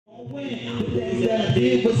The things that I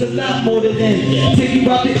did was a lot more than that. Take you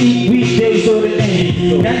out to eat weekdays or the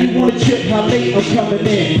end. Now you wanna trip how late I'm coming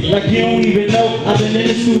in. Like you don't even know I've been in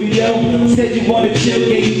the studio. Said you wanna chill,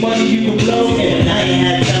 gave you money you can blow. And I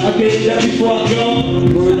ain't had time. I get it done before I go.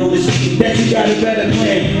 Word on the street that you got a better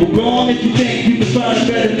plan. Well, go on if you think you can find a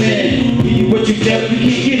better man. Give you what you never, you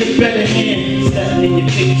can't get a better hand. Stepping in your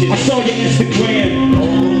pictures. I saw your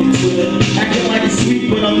Instagram. Acting like it's sweet,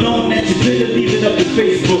 but I'm knowing that you better leave it up to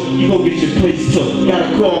Facebook. You gon' get your place took.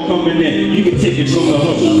 Got a call coming in. You can take it from the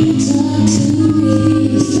hook.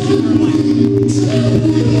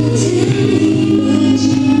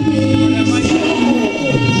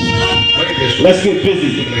 Let's get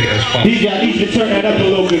busy. These guys need to turn that up a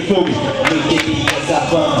little bit for me.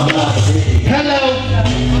 Hello.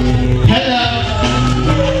 Hello. Hello.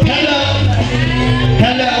 Hello.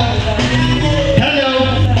 Hello.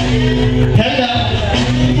 Hello.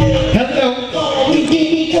 Hello. We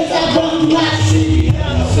did it cause I run my city.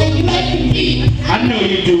 So you like to be. I know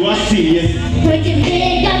you do, I see you. Breaking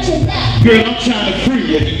bed, got your back. Girl, I'm trying to free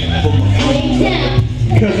you. Lay down.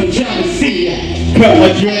 Cause I'm trying to see you. Cut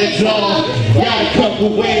my dreads off. Got a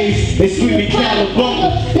couple ways. They screaming California.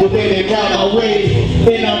 The way they ride my way.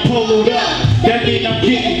 Then I'm pulled up. That mean I'm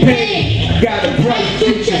getting paid. Got a bright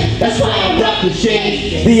future. That's why I rock the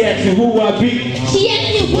shades. They asking who I be. She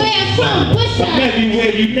asked me where I'm from. What's up? I'm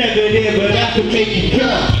everywhere, you never there, but I can make you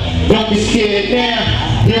come. Don't be scared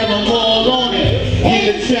now. Girl, I'm all on it.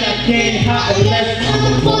 In the trap game, hot and less.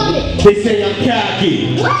 I'm on it. They say I'm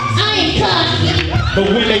cocky. What? I ain't cocky. But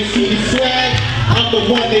when they see me swag, I'm the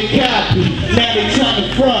one they copy. Now they trying to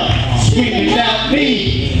front, screaming out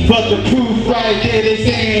me. But the proof right there, they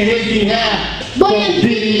saying Hizzy High. From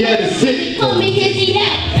Diddy of the city. Call me Hizzy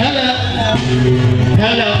High. Hello.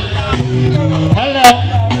 Hello. Hello.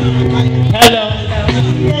 Hello.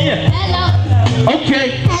 Yeah. Hello. Okay.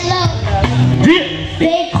 Hello. Yeah.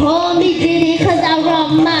 They call me Diddy cause I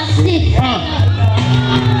run my city.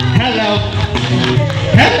 Hello.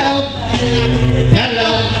 Hello.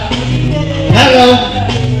 Hello. Hello.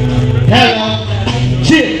 Hello.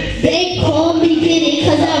 Chip. They call me Diddy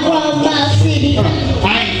cause I run my city. I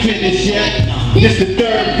ain't finished yet. This the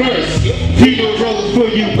third verse. Peter wrote for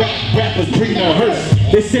you rappers bring the hearse.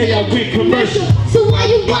 They say I win commercial. So why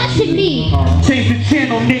you watching me? Change the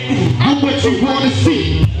channel, nigga. How much you wanna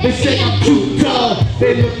see? They say I'm too tall.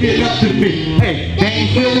 They looking up to me. Hey, they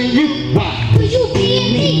ain't feeling you. Why? Cause you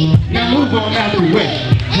being me. Now move on out the way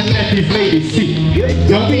and let these ladies see.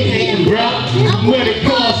 Don't be hating, bro. I'm what it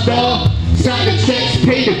costs, dawg. Sign the checks,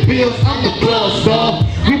 pay the bills. I'm the boss, dawg.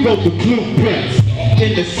 We wrote the blueprints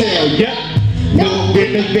in the cell, yeah. No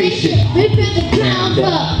renovation. We built the ground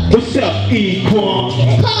up. What's up, Equan?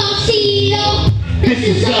 Call CEO. This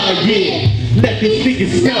is our year. Let these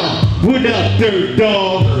niggas know. What up, third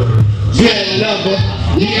dog? Jet lover.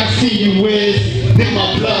 Yeah, I see you is. They're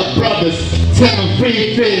my blood brothers. Tell them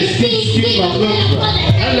free fizz. These my blood brothers.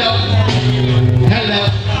 Hello. Hello.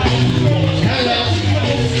 Hello.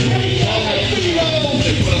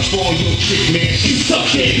 For your chick, man. She suck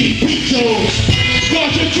at these beachos.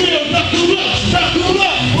 Got your drill, knuckle up, knuckle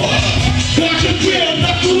up. Got your drill,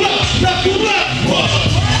 knuckle up, knuckle up.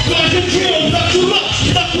 Got your drill, knuckle up,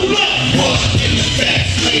 knuckle up. In the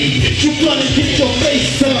fast lane, bitch, you gonna get your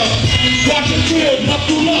face up. Got your drill,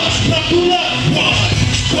 knuckle up, knuckle up.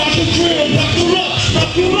 Got your drill, knuckle up,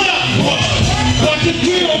 knuckle up. Got your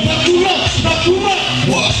drill, knuckle up, knuckle up.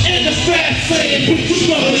 In the fast lane, bitch,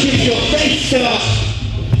 you gonna get your face up.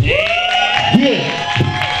 Yeah.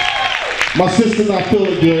 My sister's not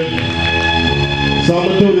feeling good, so I'm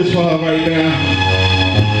gonna do this for her right now.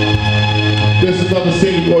 This is another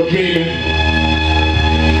single called Dreaming.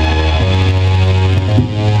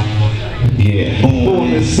 Yeah. Born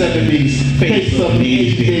in the 70s, face up in the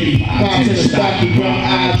 80s, baby. Pops in the stocky, brown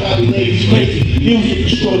eyes, drive the ladies crazy. Music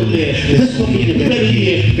extraordinaire. This will be the better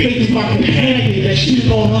year. Faith is my companion that she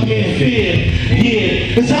don't hunger and fear.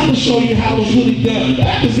 Yeah, it's time to show you how it's really done.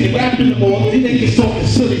 Rappers ain't rapping no more. These niggas talking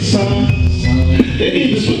silly, son. They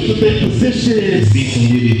need to switch to their positions.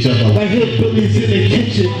 Beating with each other like hillbillies in the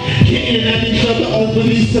kitchen. Getting at each other over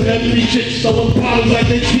these celebrity chicks. Throwing problems like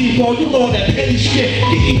they T-ball. You know that petty shit.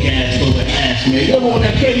 Getting gas for the ass, man. You know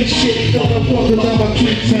that petty shit. Don't fuck around my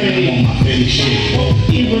trick tank. My petty shit.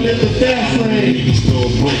 Even in the fast lane. Niggas throw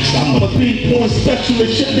bricks. I'm a 3-point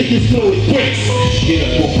specialist. Shit niggas throw bricks.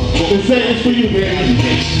 The same is for you, man.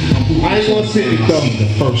 I ain't gonna say it though. The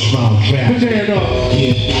first round draft. Put your hand up.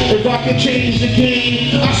 Yeah. If I can change the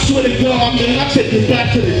game, I swear to God, man, I take this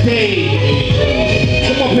back to the day.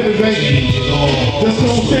 Come up here, baby. That's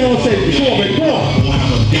what I'm saying. Come on, man. Come on.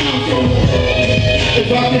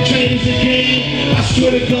 If I could change the game, I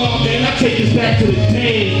swear to God, man, I take us back to the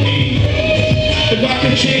day. If I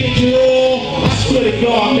could change it all, I swear to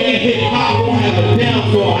God, man, hip-hop won't have a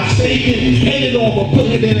downfall. I say it, hate it on, but put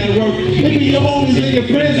it in that work. Maybe your homies and your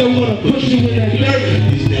friends don't want to push you in that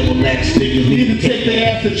dirt. These never lax niggas need to take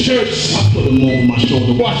their ass to church. I put them over my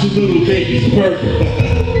shoulder, watch the little babies birth.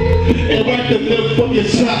 And wipe the lip from your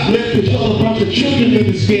top lip, cause y'all about the children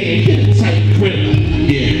in this game. Get a tight grip.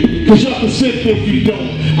 Yeah. Cause y'all can slip if you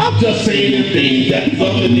don't. I'm just saying the things that these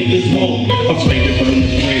other niggas won't. I'm speaking from the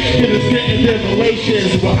place. Niggas getting their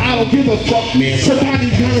relations, but I don't give a fuck, man.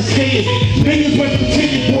 Somebody's gotta say it. Niggas went from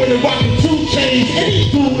Titty Boy to rocking 2 chains.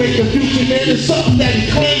 Any dude make the future, man, is something that he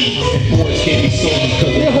claims. And boys can't be sold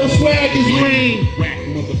because their whole swag is lame.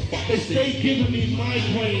 They stay giving me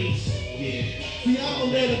migraines. Yeah. See, I'm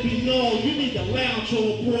gonna let it be known. You need to lounge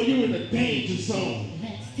on, boy. You're in a danger zone.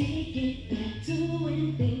 Let's take it back to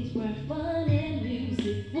when things were fun and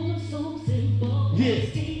music was so simple. Yeah.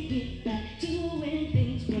 Let's take it back to when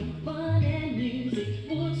things were fun and music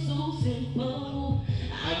was so simple.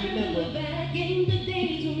 I remember back in the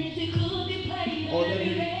days when music could be played on the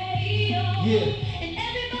radio. Yeah. And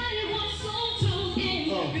everybody was so tuned in,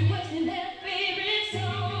 requesting their favorite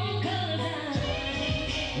song.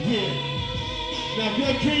 Yeah. Now if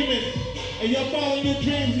you're dreaming and you're following your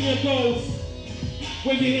dreams and your goals,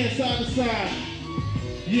 wave your hands side to side.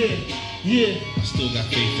 Yeah, yeah. I still got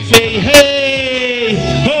faith in Say hey,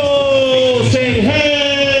 ho, say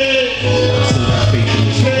hey. I still got faith in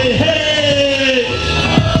this. Say hey,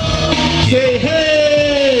 say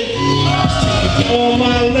hey. All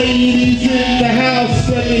my ladies in the house,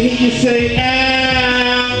 let me hear you say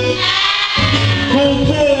ow.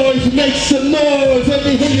 Homeboys, make some noise, let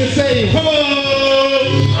me hear you say ho.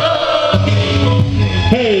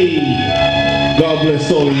 Hey, God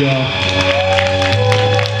bless all of y'all.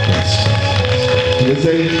 They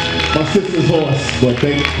say my sister's horse, but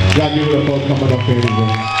they gotta give it up for coming up here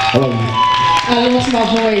anyway. I love you. I lost my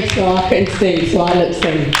voice, so I couldn't sing, so I lip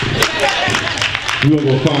sing. You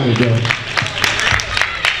gonna go find it, girl.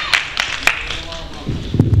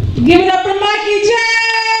 Give it up for Mikey J!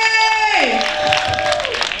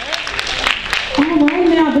 All right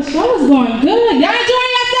now, the show is going good. Y'all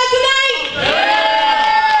enjoying yourself tonight? Yeah!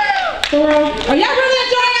 For real? Are y'all really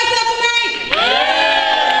enjoying yourself tonight? Yeah!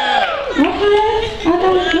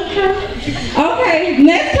 Okay,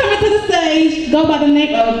 next coming to the stage, go by the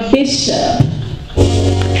name of Bishop.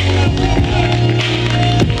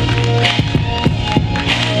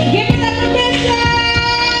 Give it up for Bishop!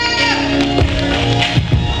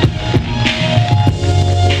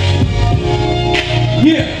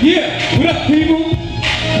 Yeah, what up, people?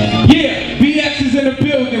 Yeah, BX is in the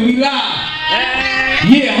building, we live.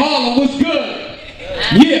 Yeah, Harlem, what's good?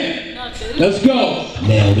 Yeah, let's go.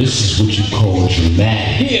 Now this is what you call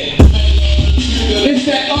dramatic. Yeah, it's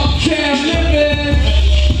that uptown living.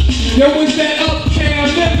 Yo, it's that uptown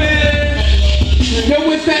living. Yo,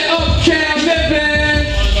 it's that uptown living.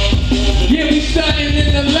 Yeah, we starting in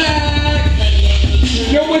the lag.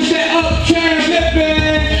 Yo, it's that uptown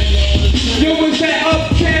living. Yo, it's that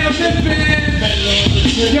uptown living.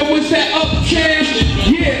 Yo, it's that uptown,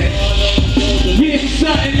 yeah. Yeah,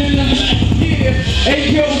 something in the, yeah. Hey,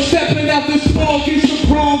 yo, stepping out the smoke, it's the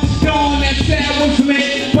Bronx Dawn. That sound was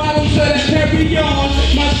lit, bottles of that carry on.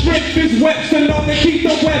 My strength is wet, so long to keep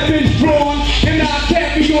the weapons drawn. And I'll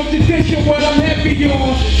carry on tradition what I'm heavy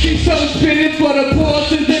on. She's so spinning for the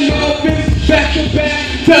bosses in the office. Back to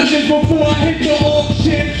back, touching before I hit the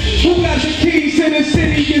auction. Who got the keys to the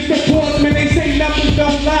city? It's the portsman. They say nothing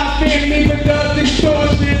don't lie, family, but does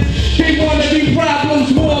extortion. They wanna be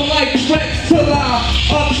problems, more like threats till I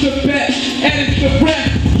up the bet, and it's the breath.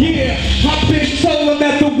 Yeah, I've been told them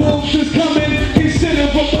that the wolves is coming. Consider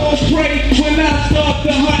a more prey when I start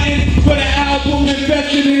the hunting for the album.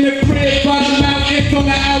 Invested in the crib by the mountains on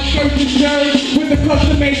the outskirts of Jersey with the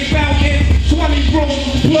custom-made fountain. 20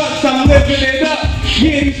 rooms plus, I'm living it up.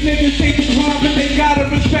 Yeah, these niggas say the crime, but they gotta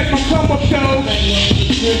respect my come up though.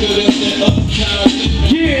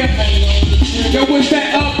 Yeah, yo, what's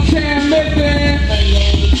that uptown living?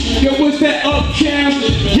 Yo, what's that uptown?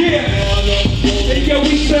 Yeah, hey, yo,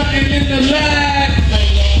 we starting in the lag.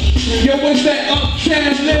 Yo, what's that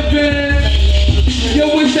uptown living? Yo,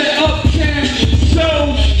 what's that uptown? So,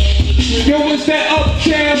 yo, what's that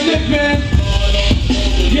uptown living?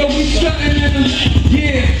 Yo, we starting in the,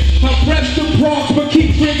 yeah. I rep the Bronx, but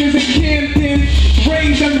keep triggers in Camden.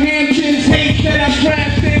 Raise them Hamptons, hate that I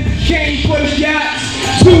crafted. Came for the yachts,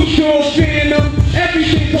 two-door phantom.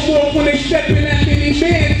 Everything come off when they step in that mini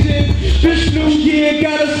mansion. This new year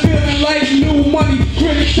got us feeling like new money.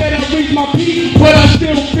 Critics said I reached my peak, but I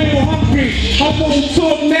still feel hungry. I won't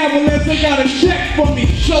talk now unless I got a check for me.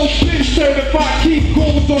 So spin certified, keep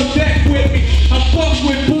goons on deck with me. I fuck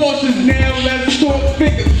with bosses now, let's talk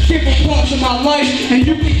figures. Give a parts of my life, and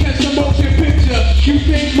you can catch a motion picture. You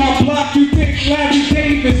think my block, you think Larry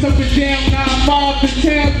Davis. Up and down 9 miles, the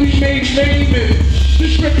towns we made famous.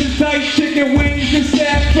 This rip is dice, chicken wings, and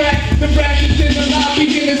sad crack. The ratchets in the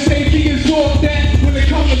lobby, and the safety is off that. When it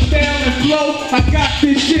comes down and flow, I got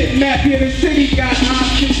this shit map. Yeah, the city got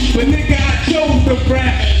options, but nigga, I chose the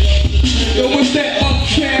rap. Yo, what's that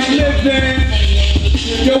uptown living?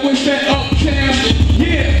 Yo, what's that uptown?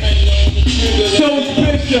 Yeah. So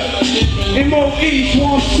Bishop, MOE,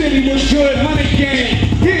 Swamp City was good, 100 game.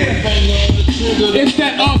 Yeah. It's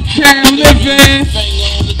that uptown living.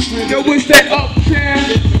 Yo, what's that uptown?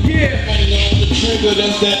 Yeah.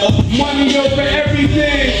 Money over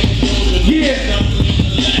everything. Yeah.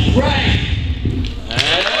 Right.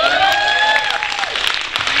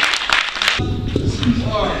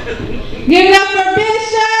 Give it up for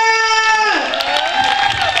Bishop!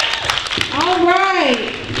 All right.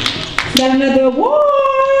 Got another award.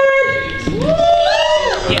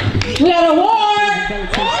 We got an award.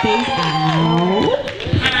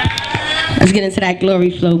 Let's get into that glory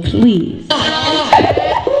flow, please. I'ma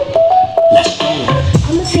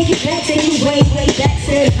take it back, take you way, way back,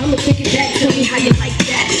 said. I'ma take it back, tell me how you like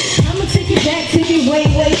that. I'ma take it back, take you way,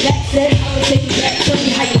 way back, said. I'ma take it back, tell me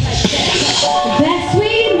how you like that. That's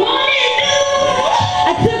sweet morning news. I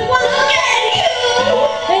took one look at you,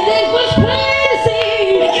 and it was plain to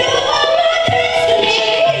see you are my destiny.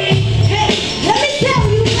 Hey, let me tell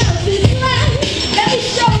you how this life. Let me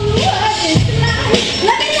show you what it's like.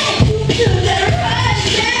 Let me let you to the right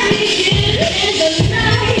that begins in the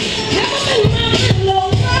night. Never been my pillow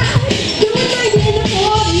ride. Doing my in the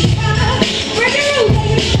 45. Breaking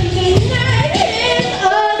away from the night. In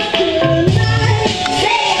us tonight.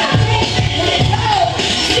 Say how they let it go.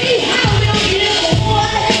 See how we'll give a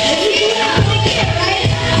what. See how we get right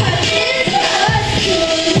now. It's us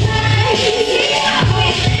tonight. See how we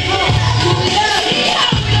live it up. See how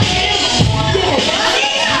we'll give a what.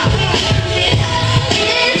 See how we live it up.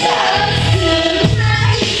 It's us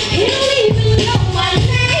tonight. He don't even know my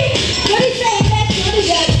name, but he say that good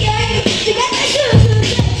got game. She got that good that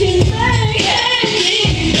she made.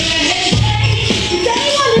 He said he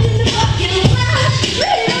wanted in the fucking line.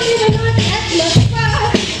 Really don't even know if that's my spot.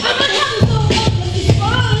 I'ma have him so up with his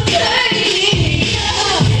phone.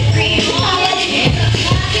 You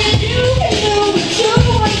can do what you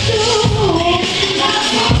want to.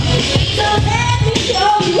 So let me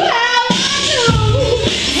show you how I do.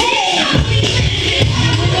 Hey, how we live it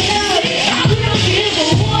up. See how we don't give a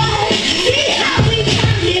what. See how we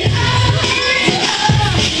turn it up.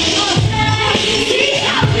 See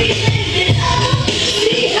how we live it up.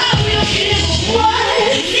 See how we don't give a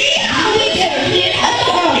what. See how we turn it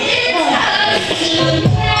up. It's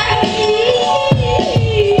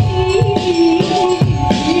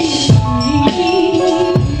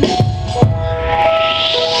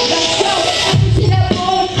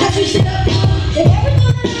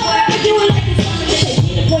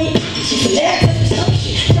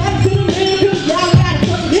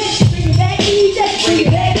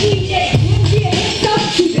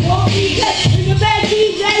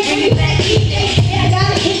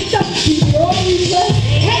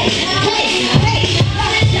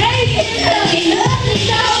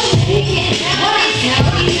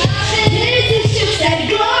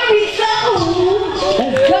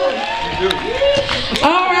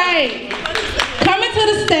All right. Coming to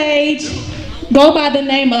the stage, go by the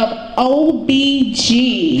name of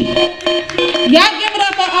OBG. Y'all give it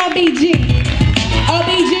up for OBG.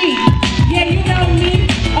 OBG. Yeah, you know me.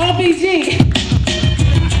 OBG.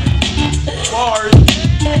 How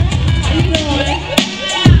you doing?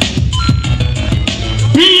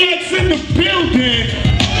 BX in the building.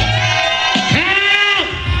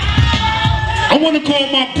 I want to call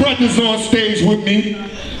my brothers on stage with me.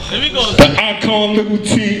 The icon Little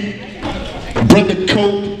T, Brother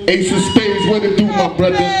Cope, Ace of Spades. What to do, my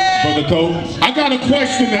brother? Brother Cope. I got a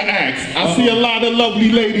question to ask. I see a lot of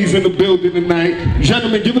lovely ladies in the building tonight.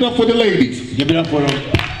 Gentlemen, give it up for the ladies. Give it up for them.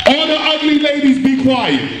 All the ugly ladies, be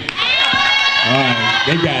quiet. Alright,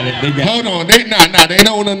 they got it. They got Hold on, they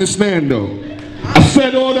don't understand though. I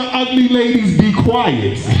said all the ugly ladies, be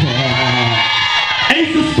quiet.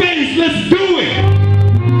 Ace of Spades, let's do it.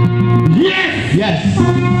 Yes. Yes.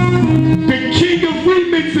 The king of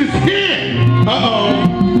remix is here.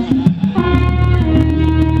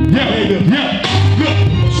 Yeah. Look,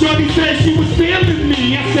 Shorty said she was feeling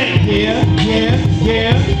me. I said, yeah.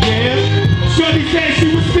 Shorty said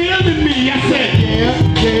she was feeling me. I said, yeah.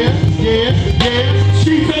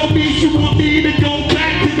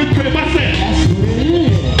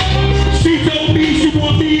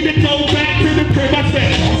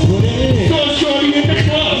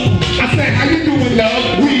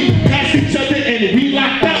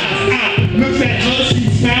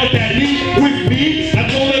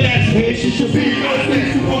 you should be. I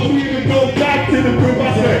think supposed to even go back to the group.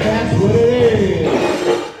 I said, that's what it is.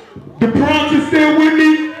 The Bronx is still with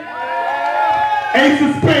me? Ace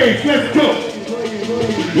of Spades, let's go.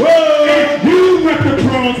 Whoa! If you rep the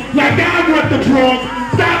Bronx like I rep the Bronx,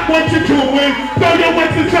 stop what you're doing. Throw your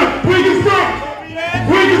weights up. Where you from?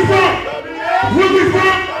 Where you from? Where you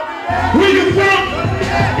from? Where you from?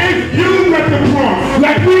 If you rep the Bronx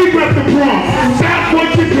like we rep the Bronx, stop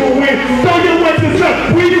what you're doing. Throw your weights up.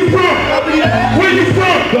 Where you from? Where you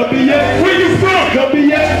from? Where you from?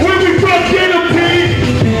 Where we from? Get them, team.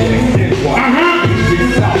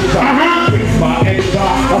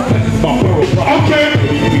 Okay.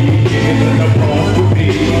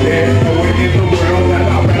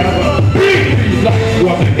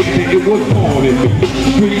 It was born in me.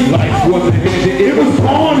 Street life wasn't handed, it was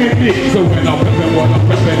born in me. So when I'm pimping, what I'm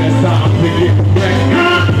pimping, it's time to get ready.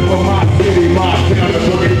 For my city, my town, to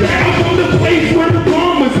bring it down. I'm from the place where the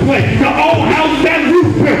bombers play. The old house that roof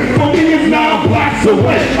built. For me, it's 9 blocks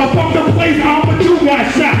away. I'm from the place Amadou got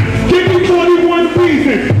shot. Give me 41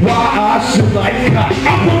 reasons why I should like cock.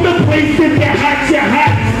 I'm from the place if you're hot, you're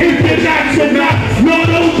hot. If you're not, you're not. No,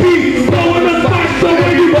 no beat. Blowing the spot so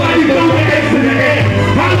everybody throw their hands in the air.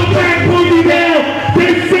 Holla back, pull me down.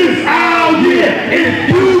 This is our year.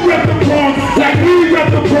 If you rep the Bronx like we rep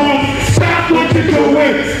the Bronx, stop what you're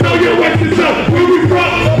doing. Throw your weapons up. Where we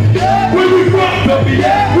from? Where we from? Where we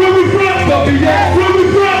from? Where we from?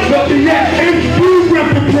 If you rep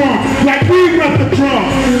the Bronx like we rep the Bronx,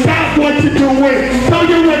 stop what you're doing. Throw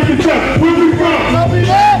your weapons up. Where we from?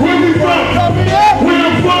 Where we from? Where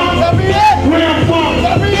I'm from? Where I'm from?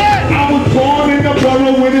 I was born in the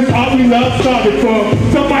borough where this hobby love started from.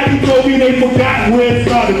 Somebody told me they forgot where it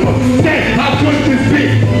started from. Say, how could this be?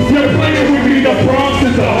 You're playing with me, the Bronx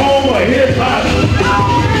is the home of hip-hop.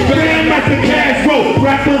 Man like the cash roll,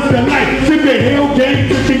 rappers delight. Chicken Hill gang,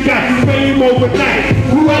 chicken got fame overnight.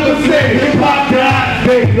 Whoever said hip-hop died,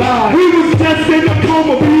 they lied. We was just in the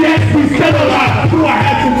coma, BS, we still alive. Who I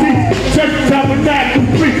had to teach, church tabernacle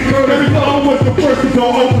complete. Every song was the first to go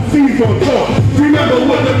overseas on tour. Remember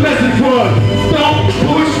what the message was. Don't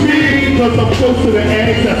push me, cause I'm close to the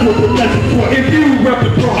edge, that's what the message was. If you rep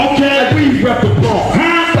the Bronx, okay, we rep the Bronx.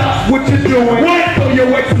 Huh? Stop what you're doing. What? Throw your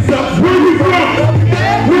weights up. Where we from?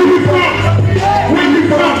 Where we from? Where we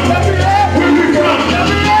from? Where we from?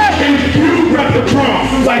 If you rep the Bronx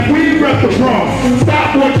like we rep the Bronx,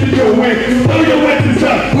 stop what you're doing. Throw your weapons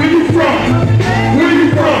up. Where you from? Where you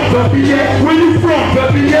from? Where you from?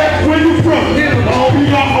 Where you from? All we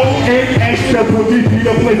got O-N-X, that's what we be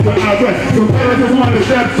the place where I rest. The parents want to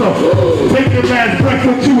step so. Take your last breath,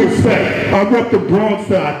 what you expect? I rep the Bronx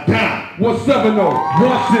till I die. What's 7-0?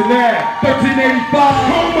 Washington Ave, 1385.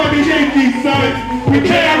 Home of the Yankees, son. We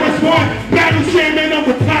KRS-One, battle shaman, I'm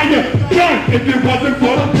retired. Done. If it wasn't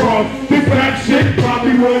for the Bronx, this rap shit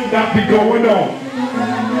probably would not be going on.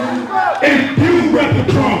 If you rep the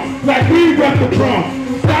Bronx like we rep the Bronx,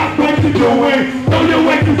 stop what you're doing. Throw your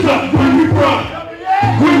weapons up. Where we from?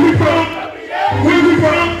 Where we from? Where we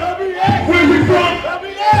from? Where we from?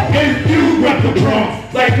 If you rep the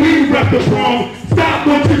Bronx like we rep the Bronx, stop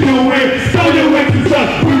what you're doing. Throw your weapons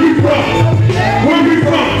up. Where we from? Where we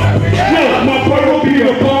from? Yo, my borough be a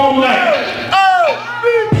bomb like.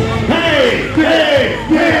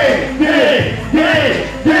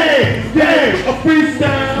 A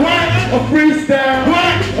freestyle. What? A freestyle.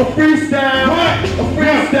 What? A freestyle. What? A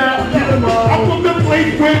freestyle. I'm from the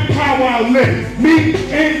place where power lives. Me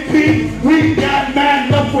and T, we got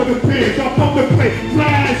mad love for the pigs. I'm from the place,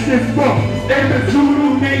 flash is rough. And the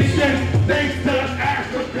Zulu nation.